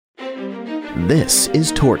This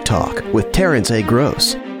is Tort Talk with Terrence A.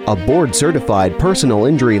 Gross, a board-certified personal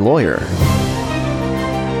injury lawyer.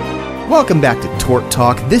 Welcome back to Tort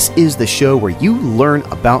Talk. This is the show where you learn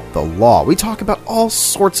about the law. We talk about all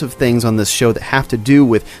sorts of things on this show that have to do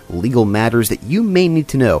with legal matters that you may need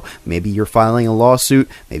to know. Maybe you're filing a lawsuit,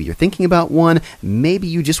 maybe you're thinking about one, maybe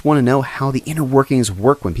you just want to know how the inner workings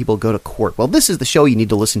work when people go to court. Well, this is the show you need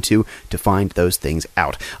to listen to find those things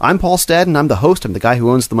out. I'm Paul Stadden. I'm the host. I'm the guy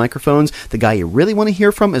who owns the microphones. The guy you really want to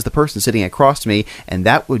hear from is the person sitting across from me, and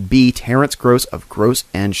that would be Terrence Gross of Gross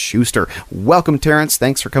 & Schuster. Welcome, Terrence.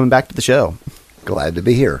 Thanks for coming back to the show. Glad to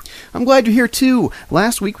be here. I'm glad you're here too.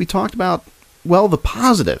 Last week we talked about, well, the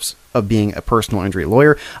positives of being a personal injury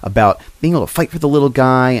lawyer, about being able to fight for the little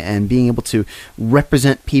guy and being able to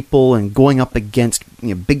represent people and going up against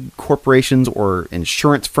big corporations or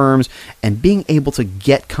insurance firms and being able to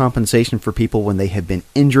get compensation for people when they have been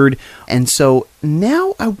injured. And so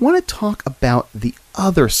now I want to talk about the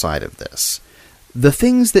other side of this. The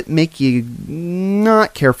things that make you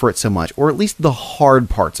not care for it so much, or at least the hard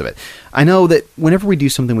parts of it. I know that whenever we do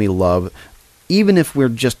something we love, even if we're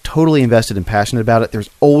just totally invested and passionate about it, there's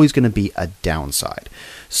always going to be a downside.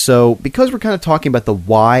 So because we're kind of talking about the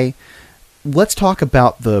why, let's talk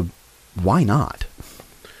about the why not.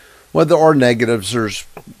 Well, there are negatives. There's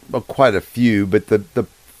quite a few, but the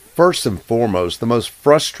first and foremost, the most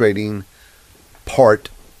frustrating part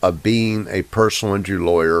of being a personal injury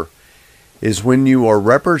lawyer is when you are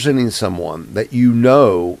representing someone that you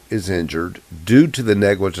know is injured due to the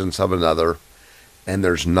negligence of another, and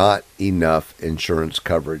there's not enough insurance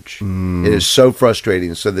coverage. It is so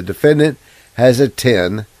frustrating. So the defendant has a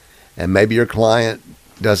 10, and maybe your client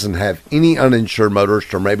doesn't have any uninsured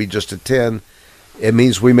motorist, or maybe just a 10. It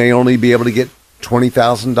means we may only be able to get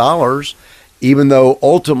 $20,000, even though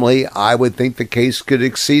ultimately I would think the case could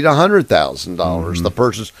exceed $100,000. The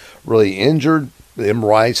person's really injured. The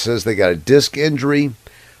MRI says they got a disc injury,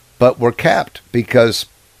 but we're capped because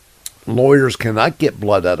lawyers cannot get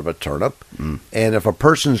blood out of a turnip. And if a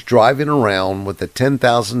person's driving around with a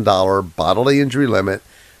 $10,000 bodily injury limit,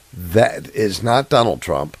 that is not Donald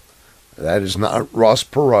Trump. That is not Ross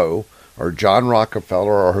Perot or John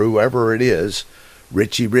Rockefeller or whoever it is,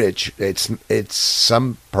 Richie Rich. It's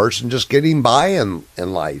some person just getting by in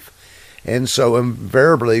life. And so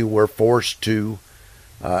invariably we're forced to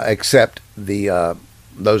accept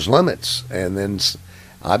those limits. And then,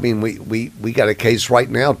 I mean, we got a case right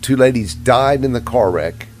now. 2 ladies died in the car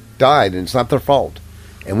wreck, and it's not their fault.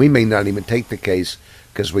 And we may not even take the case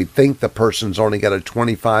because we think the person's only got a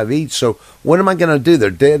 25 each. So what am I going to do?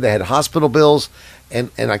 They're dead. They had hospital bills,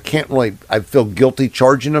 and I can't really, I feel guilty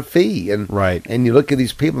charging a fee. And right. And you look at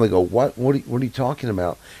these people and they go, what are you talking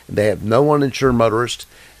about? And they have no uninsured motorist.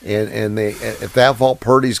 And they, if that vault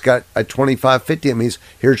Purdy's got a 25.50, it means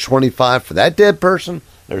here's 25 for that dead person.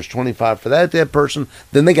 There's 25 for that dead person.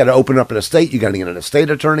 Then they got to open up an estate. You got to get an estate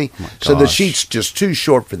attorney. So the sheet's just too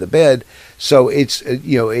short for the bed. So it's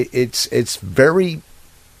it's very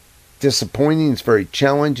disappointing. It's very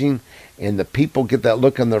challenging, and the people get that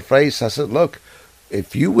look on their face. I said, look,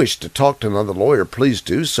 if you wish to talk to another lawyer, please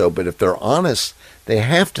do so. But if they're honest, they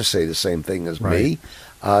have to say the same thing as me,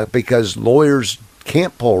 because lawyers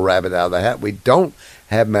can't pull a rabbit out of the hat. We don't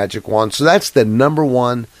have magic wands. So that's the number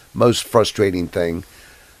one most frustrating thing.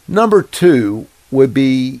 Number 2 would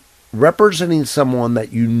be representing someone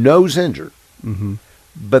that you know's injured,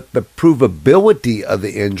 but the provability of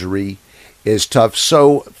the injury is tough.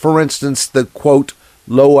 So, for instance, the quote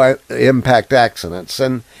low impact accidents,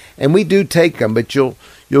 and we do take them, but you'll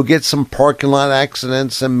get some parking lot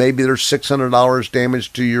accidents, and maybe there's $600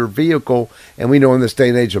 damage to your vehicle. And we know in this day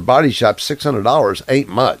and age of body shops, $600 ain't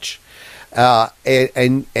much.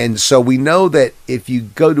 And so we know that if you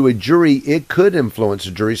go to a jury, it could influence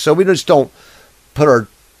a jury. So we just don't put our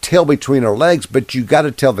tail between our legs, but you got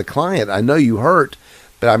to tell the client, I know you hurt,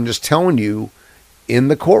 but I'm just telling you, in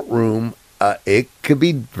the courtroom, it could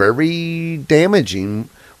be very damaging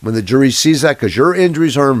when the jury sees that, because your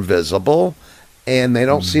injuries are invisible and they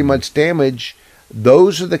don't see much damage.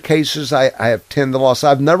 Those are the cases I have tend to lost.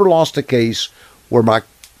 I've never lost a case where my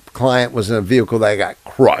client was in a vehicle that got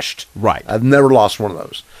crushed. Right. I've never lost one of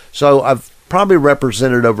those. So I've probably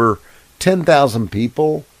represented over 10,000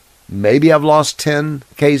 people. Maybe I've lost 10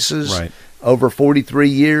 cases over 43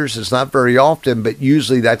 years. It's not very often, but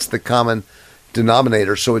usually that's the common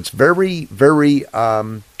denominator. So it's very, very,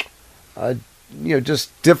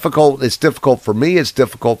 just difficult. It's difficult for me. It's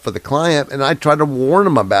difficult for the client. And I try to warn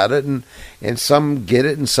them about it, and some get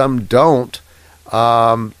it and some don't.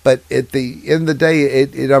 But at the end of the day,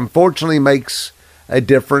 it unfortunately makes a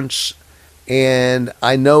difference. And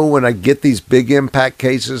I know when I get these big impact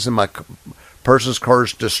cases, and my person's car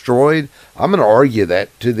is destroyed, I'm going to argue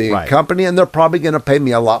that to the Right. company, and they're probably going to pay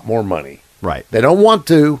me a lot more money. Right. They don't want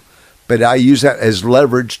to, but I use that as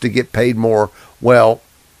leverage to get paid more. Well,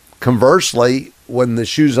 conversely, when the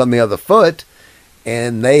shoe's on the other foot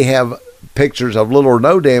and they have pictures of little or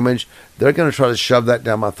no damage, they're going to try to shove that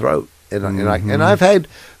down my throat. And I've had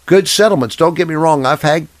good settlements. Don't get me wrong. I've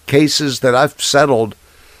had cases that I've settled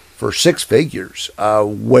for 6 figures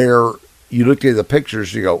where you look at the pictures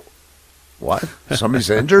and you go, what? Somebody's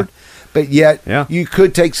injured? But yet you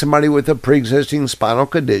could take somebody with a pre-existing spinal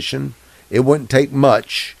condition. It wouldn't take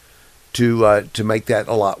much to make that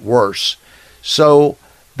a lot worse. So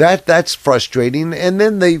that's frustrating. And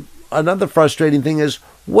then another frustrating thing is,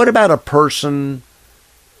 what about a person?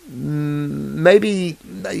 Maybe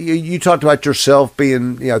you talked about yourself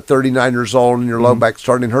being 39 years old and your low back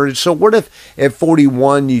starting to hurt. So what if at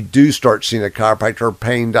 41 you do start seeing a chiropractor or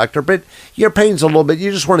pain doctor, but your pain's a little bit,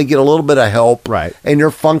 you just want to get a little bit of help, Right? And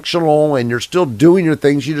you're functional and you're still doing your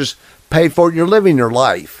things. You just pay for it and you're living your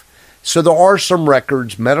life. So there are some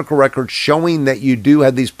records, medical records, showing that you do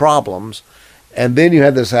have these problems. And then you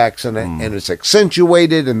have this accident and it's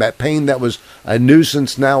accentuated, and that pain that was a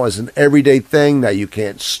nuisance now is an everyday thing. Now you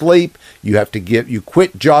can't sleep. You have to you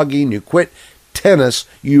quit jogging, you quit tennis.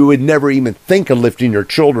 You would never even think of lifting your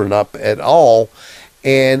children up at all.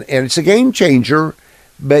 And it's a game changer,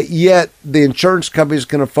 but yet the insurance company is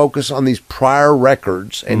going to focus on these prior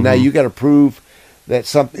records. And now you got to prove that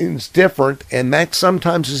something's different. And that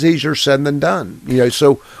sometimes is easier said than done.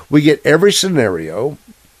 So we get every scenario.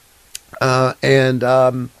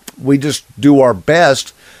 And we just do our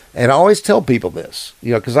best. And I always tell people this,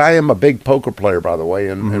 because I am a big poker player, by the way,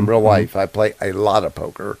 in real life. I play a lot of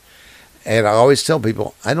poker. And I always tell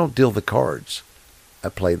people, I don't deal the cards. I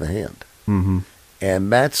play the hand.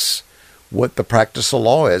 And that's what the practice of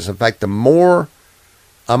law is. In fact, the more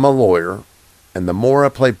I'm a lawyer and the more I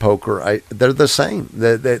play poker, they're the same.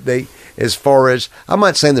 They, as far as, I'm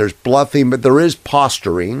not saying there's bluffing, but there is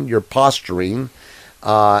posturing. You're posturing.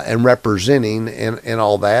 And representing and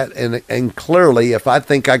all that. And clearly, if I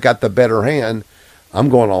think I got the better hand, I'm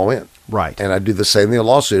going all in. Right. And I do the same thing in a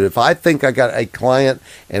lawsuit. If I think I got a client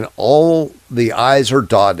and all the I's are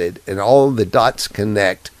dotted and all the dots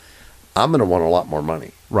connect, I'm going to want a lot more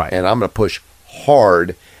money. Right. And I'm going to push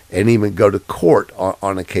hard and even go to court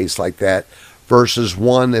on a case like that. Versus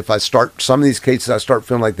one, if I start, some of these cases, I start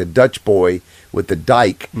feeling like the Dutch boy with the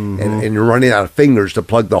dike, and you're running out of fingers to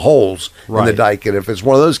plug the holes in the dike. And if it's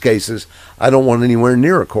one of those cases, I don't want anywhere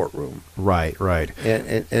near a courtroom. Right.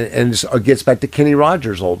 And it gets back to Kenny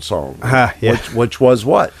Rogers' old song, which was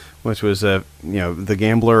what? Which was, the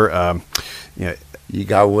gambler, You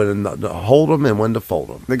got when to hold them and when to fold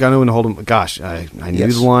them. the guy knew when to hold him. Gosh, I knew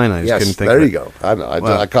the line. I just couldn't think there of it. you go. I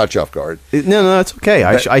know. I caught you off guard. No, that's okay.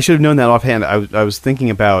 I should have known that offhand. I was thinking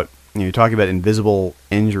about, you're talking about invisible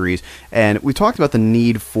injuries, and we talked about the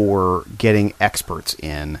need for getting experts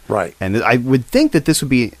in. Right. And I would think that this would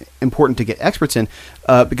be important to get experts in,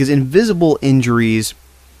 because invisible injuries,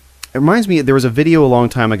 it reminds me, there was a video a long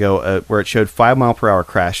time ago where it showed 5-mile-per-hour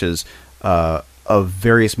crashes of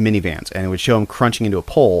various minivans, and it would show them crunching into a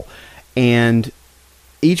pole, and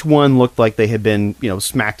each one looked like they had been,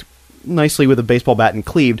 smacked nicely with a baseball bat and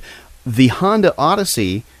cleaved. The Honda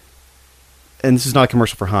Odyssey, and this is not a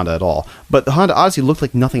commercial for Honda at all, but the Honda Odyssey looked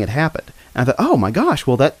like nothing had happened. And I thought, oh my gosh,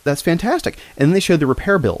 well that's fantastic. And then they showed the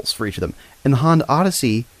repair bills for each of them, and the Honda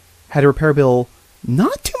Odyssey had a repair bill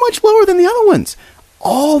not too much lower than the other ones.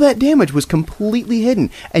 All that damage was completely hidden,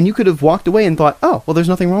 and you could have walked away and thought, oh, well, there's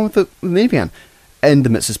nothing wrong with the minivan. And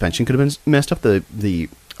the suspension could have been messed up, the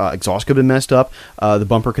exhaust could have been messed up, the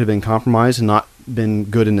bumper could have been compromised and not been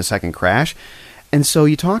good in the second crash. And so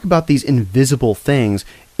you talk about these invisible things.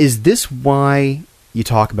 Is this why you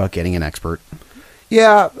talk about getting an expert?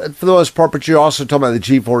 Yeah, for the most part, but you're also talking about the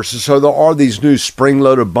G-forces. So there are these new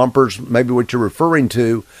spring-loaded bumpers, maybe what you're referring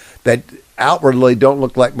to, that outwardly don't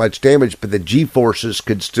look like much damage, but the G-forces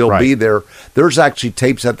could still be there. There's actually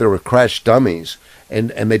tapes out there with crash dummies, and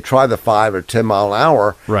they try the 5 or 10 mile an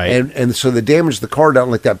hour. Right. And so the damage to the car don't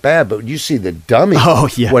look that bad, but you see the dummy. Oh,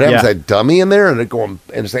 yeah. What happens to that dummy in there? And and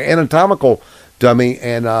it's an anatomical dummy,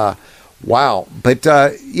 and wow. But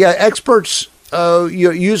experts,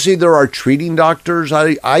 usually there are treating doctors.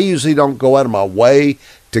 I usually don't go out of my way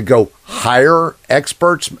to go hire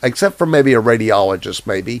experts, except for maybe a radiologist,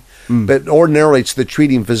 maybe. But ordinarily it's the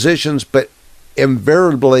treating physicians. But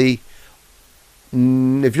invariably,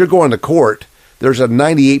 if you're going to court, there's a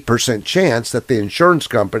 98% chance that the insurance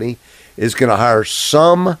company is going to hire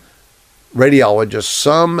some radiologist,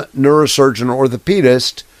 some neurosurgeon,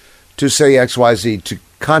 orthopedist to say XYZ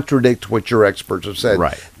contradict what your experts have said.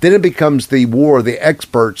 Right. Then it becomes the war of the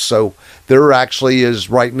experts. So there actually is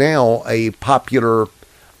right now a popular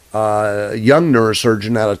young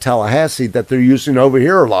neurosurgeon out of Tallahassee that they're using over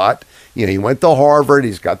here a lot. You know, he went to Harvard.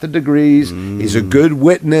 He's got the degrees. He's a good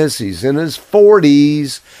witness. He's in his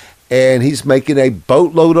 40s. And he's making a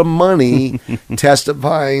boatload of money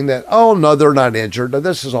testifying that, oh, no, they're not injured. No,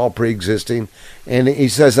 this is all pre-existing. And he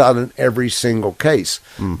says that in every single case.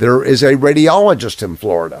 There is a radiologist in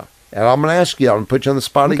Florida. And I'm going to ask you, I'm going to put you on the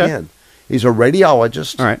spot again. He's a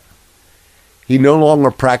radiologist. All right. He no longer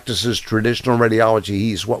practices traditional radiology.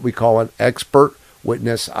 He's what we call an expert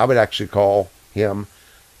witness. I would actually call him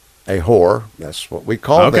a whore. That's what we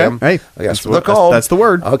call them. Hey, that's what they're called. That's the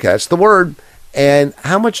word. Okay, that's the word. And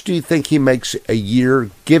how much do you think he makes a year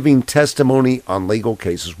giving testimony on legal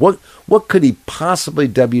cases? What could he possibly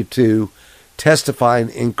W-2 testifying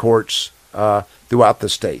in courts throughout the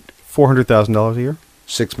state? $400,000 a year?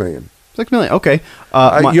 $6 million. $6 million. Okay.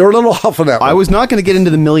 You're a little off on that one. I was not going to get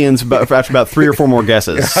into the millions after about 3 or 4 more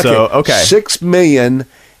guesses. So, okay. $6 million.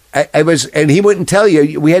 And he wouldn't tell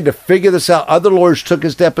you. We had to figure this out. Other lawyers took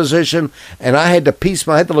his deposition, and I had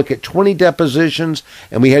to look at 20 depositions,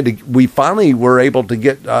 and we finally were able to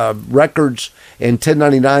get records and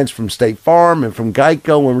 1099s from State Farm and from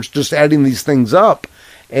Geico, and we're just adding these things up,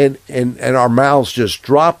 and our mouths just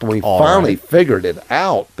dropped, and we finally figured it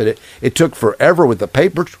out. But it took forever with the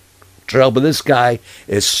paper trail, but this guy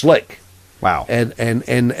is slick. Wow. And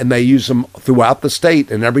they use him throughout the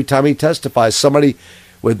state, and every time he testifies, somebody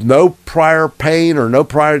with no prior pain or no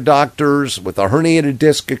prior doctors, with a herniated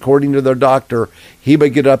disc, according to their doctor, he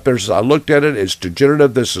would get up there and say, I looked at it, it's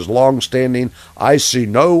degenerative, this is long-standing, I see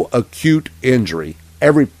no acute injury.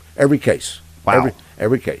 Every case. Wow.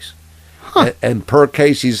 Every case. Huh. And per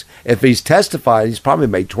case, if he's testified, he's probably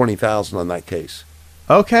made $20,000 on that case.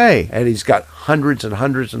 Okay. And he's got hundreds and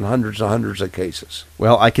hundreds and hundreds and hundreds of cases.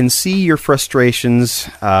 Well, I can see your frustrations.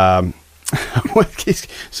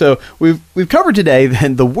 So we've covered today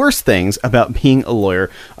then the worst things about being a lawyer.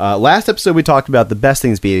 Last episode we talked about the best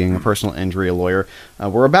things being a personal injury lawyer.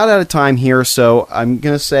 We're about out of time here, so I'm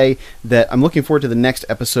going to say that I'm looking forward to the next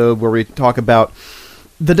episode where we talk about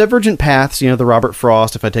the divergent paths. You know, the Robert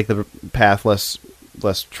Frost. If I take the path less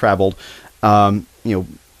traveled, I want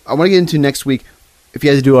to get into next week. If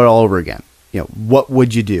you had to do it all over again, what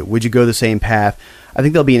would you do? Would you go the same path? I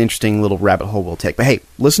think that'll be an interesting little rabbit hole we'll take. But hey,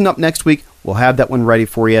 listen up next week. We'll have that one ready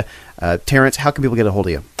for you. Terrence, how can people get a hold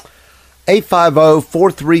of you?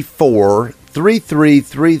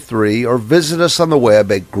 850-434-3333 or visit us on the web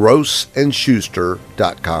at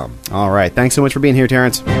grossandschuster.com. All right. Thanks so much for being here,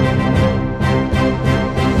 Terrence.